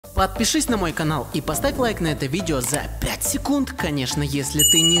Подпишись на мой канал и поставь лайк на это видео за 5 секунд, конечно, если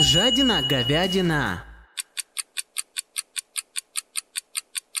ты не жадина, говядина.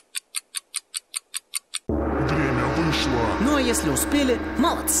 Время вышло. Ну а если успели,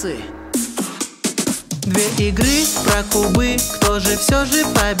 молодцы. Две игры про кубы, кто же все же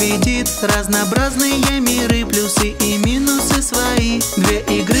победит? Разнообразные миры, плюсы и минусы свои. Две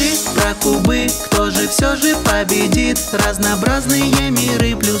игры про кубы, кто же все же победит? Разнообразные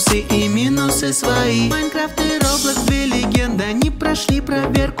миры, плюсы и минусы свои. Майнкрафт и Roblox, две легенды, они прошли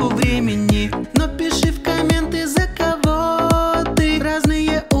проверку времени. Но пиши в комменты, за кого ты.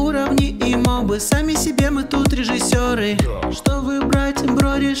 Разные уровни и мобы, сами себе мы тут режиссеры. Что выбрать,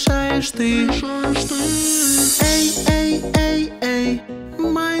 бро, решаешь ты. Эй, эй, эй, эй,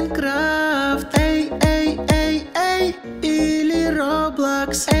 Майнкрафт, эй, эй, эй, эй, или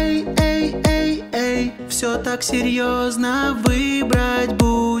Roblox, эй, эй, эй, эй. Все так серьезно, выбрать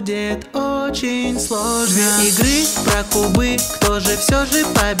будет очень сложно. Две игры про кубы, кто же все же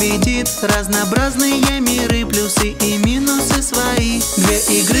победит? Разнообразные миры, плюсы и минусы свои. Две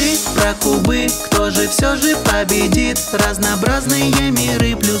игры про кубы, кто же все же победит? Разнообразные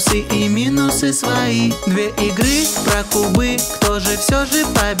миры, плюсы и минусы свои. Две игры про кубы, кто же все же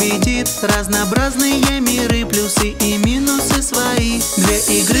победит? Разнообразные миры, плюсы и минусы свои. Две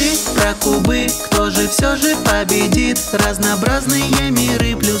игры про кубы, кто же все же победит? Разнообразные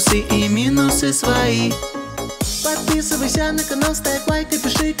миры, плюсы и минусы свои. Подписывайся на канал, ставь лайк и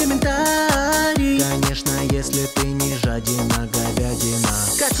пиши комментарий. Конечно, если ты не жадина, говядина.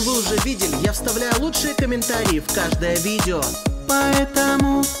 Как вы уже видели, я вставляю лучшие комментарии в каждое видео.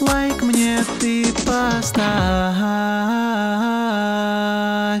 Поэтому лайк мне ты поставь,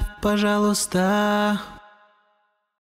 пожалуйста.